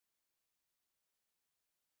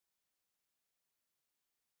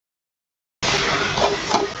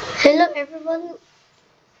Hello everyone,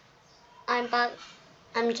 I'm back.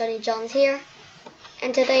 I'm Johnny Johns here,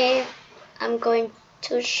 and today I'm going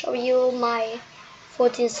to show you my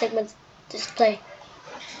 14 segment display.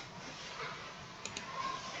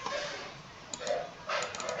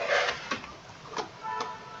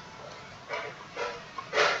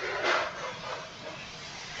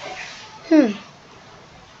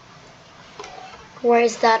 Where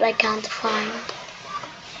is that? I can't find.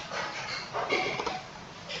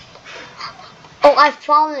 Oh, I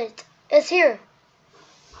found it. It's here.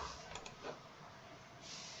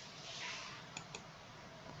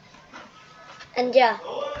 And yeah,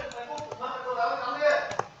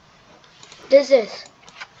 this is.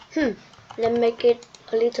 Let's make it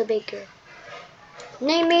a little bigger.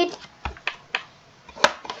 Name it.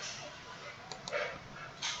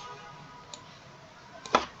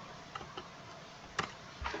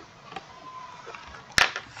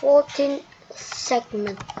 "14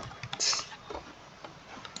 segments."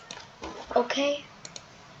 Okay,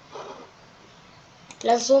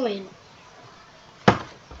 let's zoom in.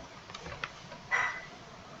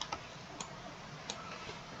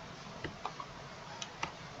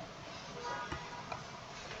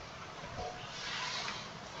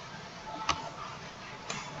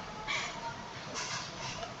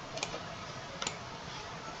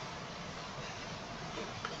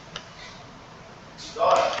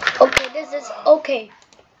 Okay, this is okay.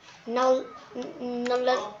 Now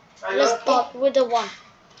let's start with the one.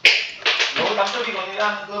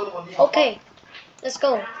 Okay, let's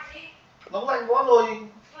go. Nóng lạnh quá rồi.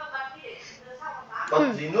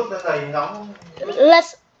 Bật gì nước lên này nóng.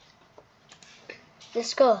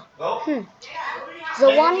 Let's go. The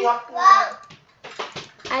one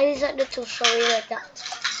I decided to show you like that.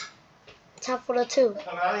 Time for the two.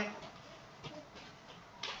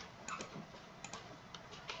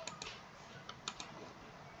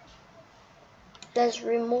 Let's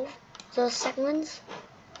remove the segments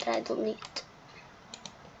that I don't need.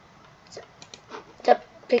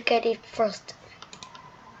 Duplicate it first.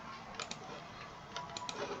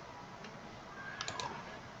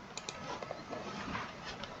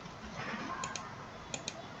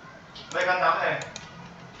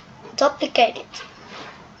 Duplicate it.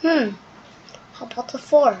 How about the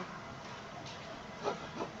four?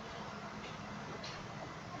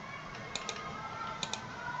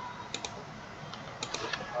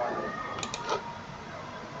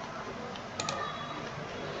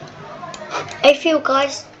 A few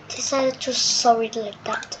guys decided to sew it like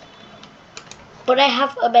that, but I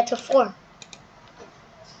have a better form.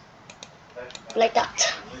 Like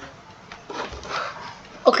that.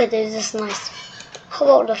 Okay, this is nice. How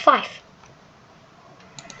about the five?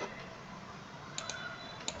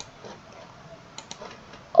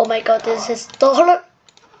 Oh my god, this is $5.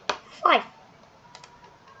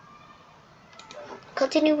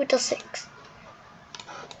 Continue with the 6.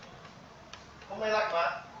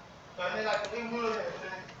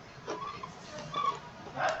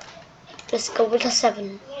 Let's go with the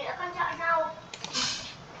 7.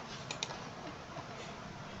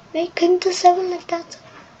 Making the 7 like that.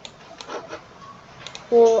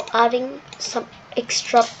 We're adding some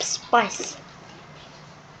extra spice.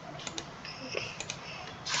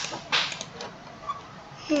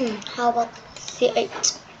 How about the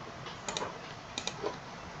 8?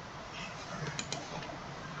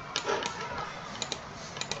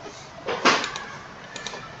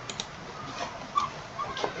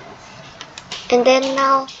 And then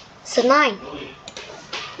now the 9.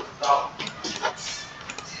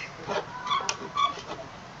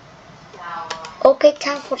 Okay,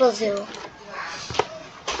 time for the 0.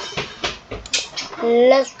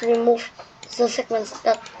 Let's remove the segments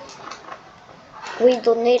that we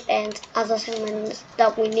don't need and other segments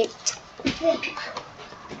that we need.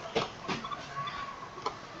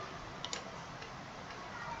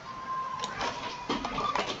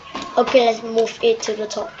 Okay, let's move it to the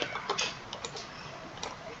top.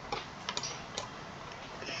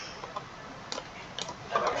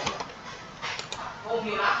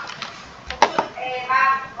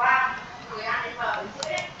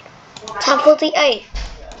 Time for the 8.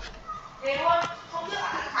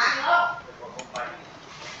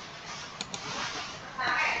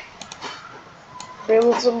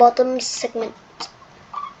 Remove the bottom segment.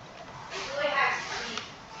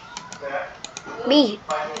 B.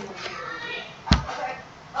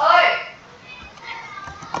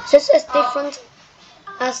 This is different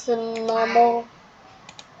as the normal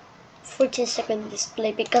 14-second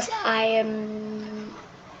display because I am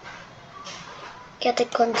getting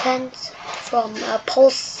content from a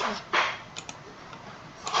post.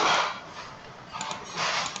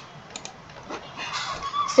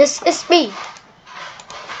 This is me.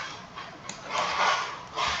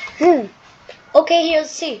 Okay, here's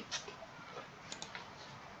C.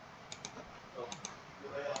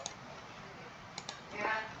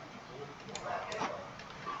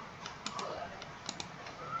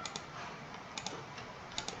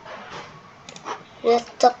 Let's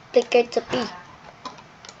duplicate the B.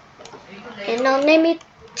 And I'll name it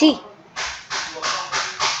T.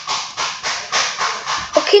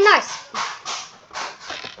 Okay, nice.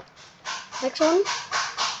 Next one.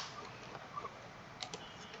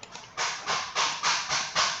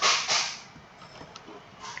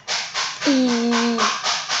 E.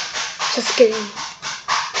 Just kidding.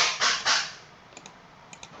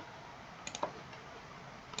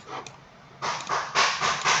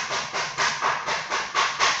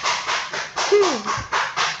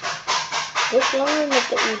 Which one will make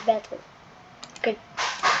the E better? Okay.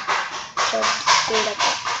 Just do like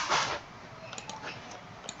that.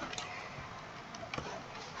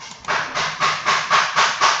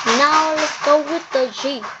 Now let's go with the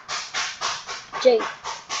G. J.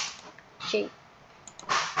 G.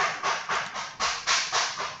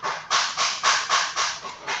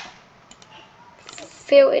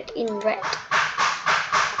 Fill it in red.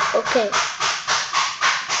 Okay.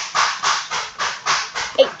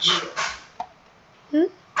 H.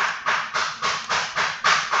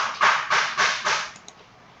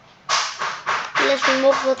 Let's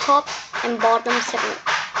remove the top and bottom segment.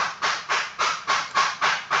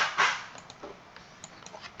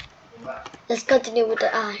 Let's continue with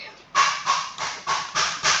the I.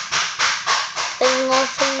 Then one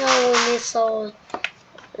thing we need, so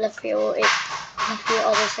let's fill it. Let's fill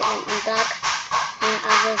other segment in black and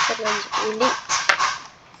other segments we need.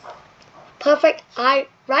 Perfect. I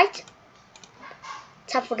right.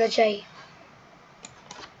 Tap for the J.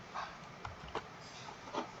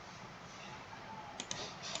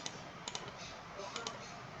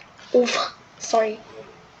 Oof, sorry.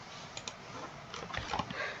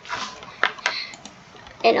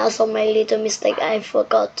 And also my little mistake, I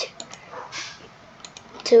forgot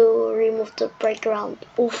to remove the background.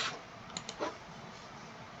 Oof.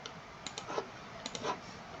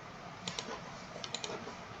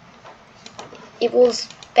 It will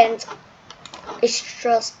spend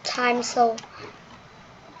extra time, so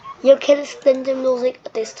you can listen to music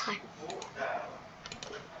at this time.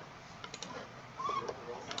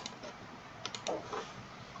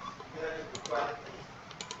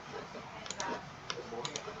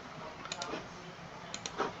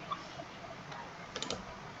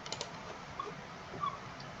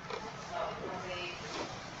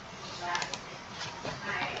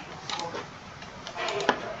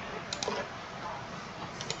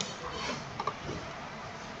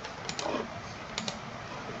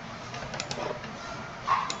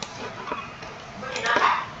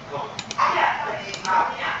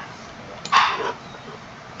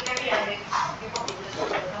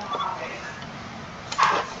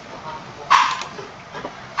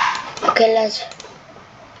 Okay, let's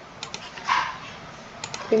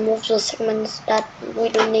remove the segments that we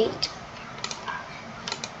don't need.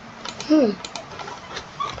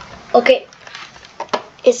 Okay,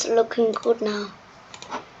 it's looking good now.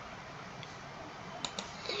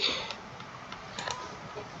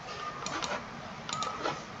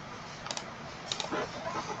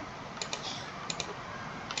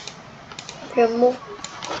 Remove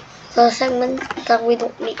the segment that we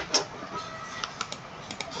don't need.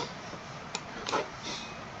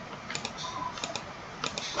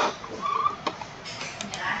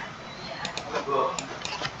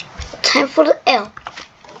 Time for the L.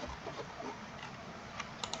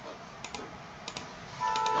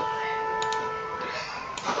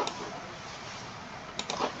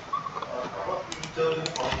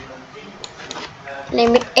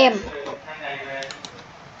 Name it M.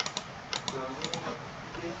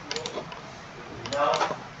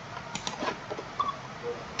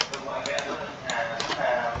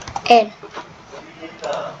 N.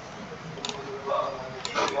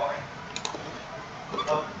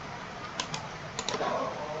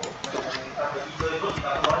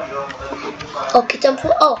 Okay, time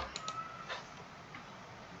for O.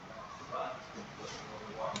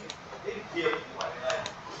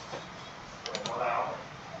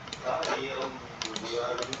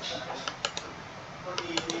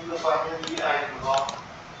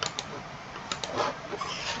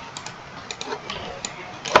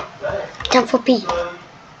 Time for P.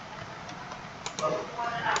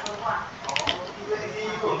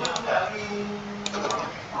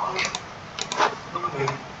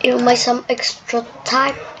 You make some extra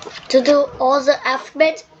time to do all the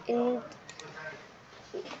alphabet in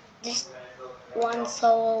this one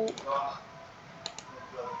so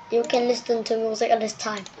you can listen to music at this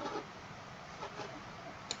time.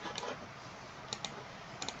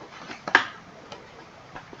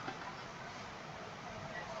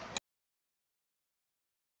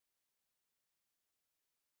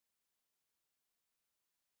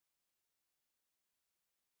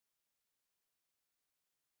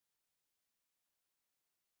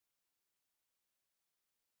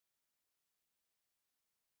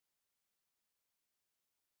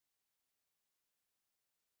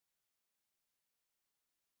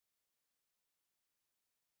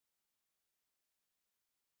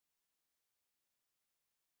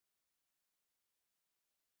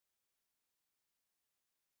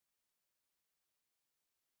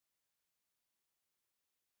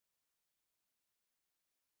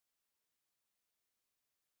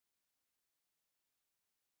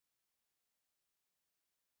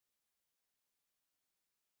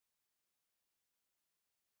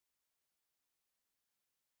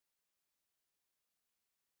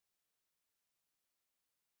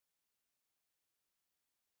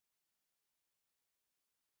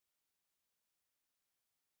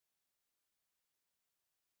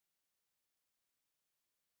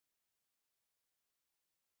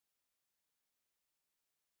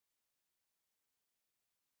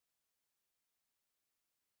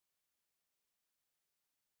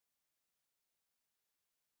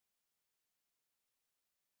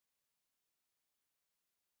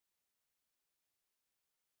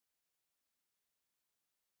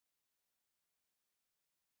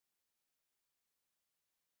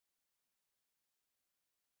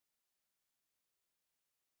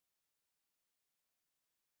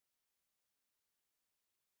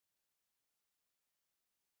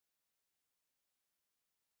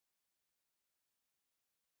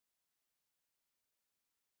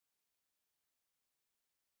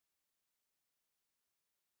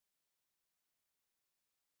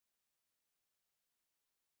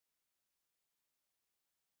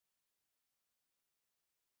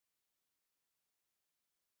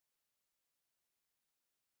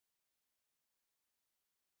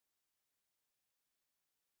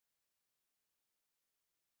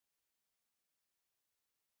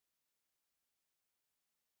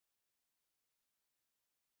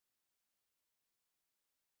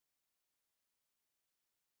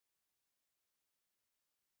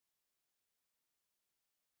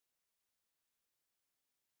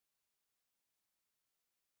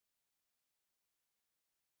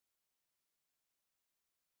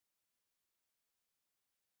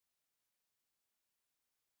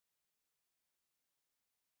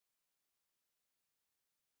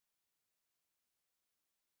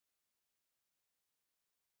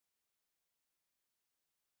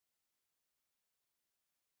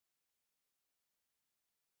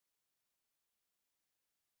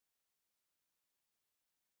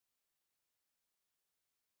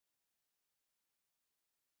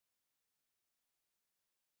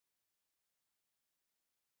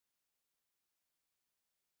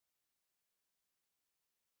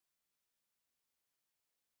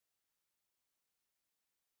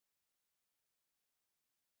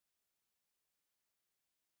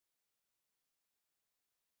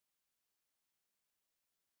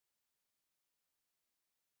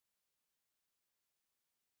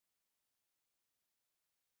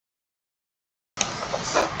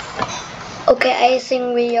 Okay, I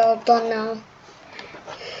think we are done now.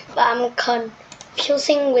 But I'm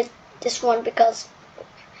confusing with this one because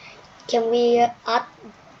can we add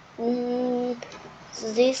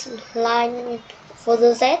this line for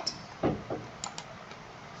the Z?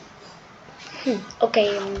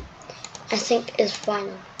 Okay, I think it's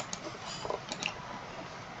fine.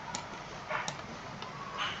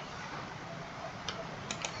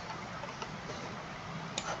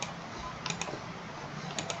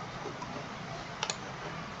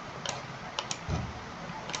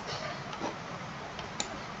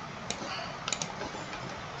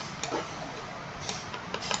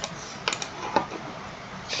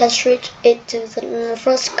 Let's switch it to the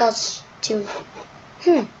first costume.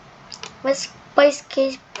 Why space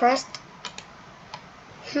key pressed?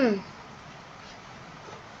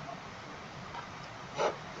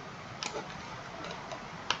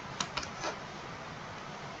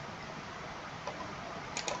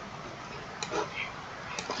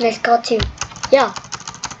 Let's go to, yeah,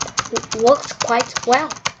 it works quite well.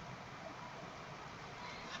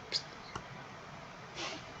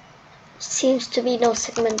 Seems to be no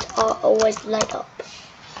segments are always light up.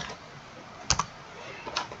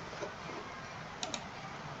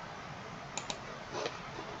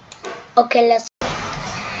 Okay, let's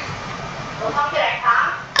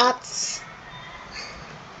add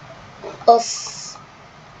us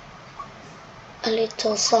a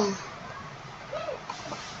little song.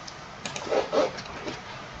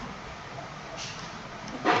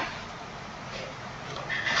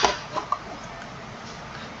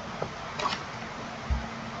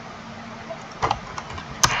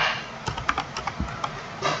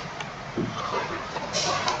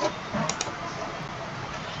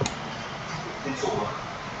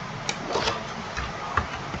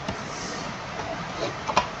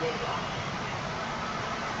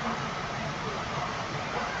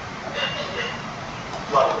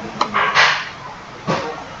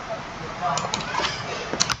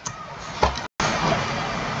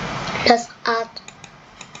 Let's add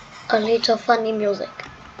a little funny music.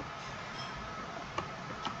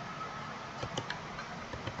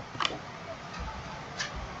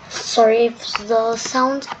 Sorry if the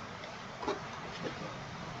sound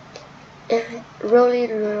is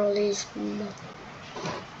really small.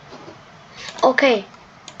 Okay,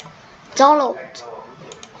 download.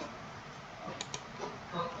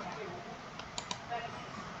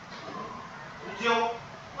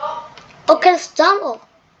 Okay, let's download.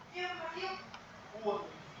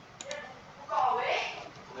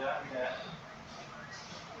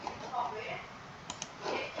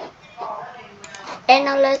 And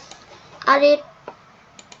now let's add it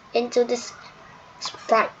into this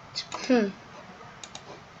sprite.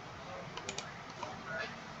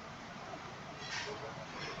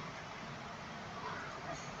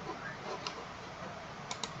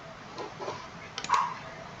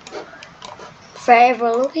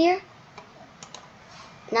 Forever loop here.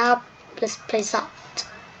 Now let's play out.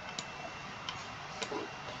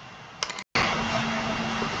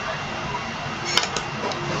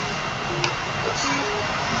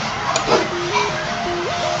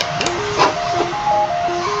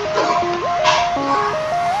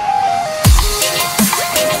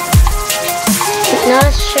 Now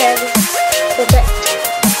let's share this project.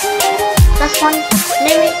 Last one,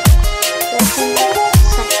 name it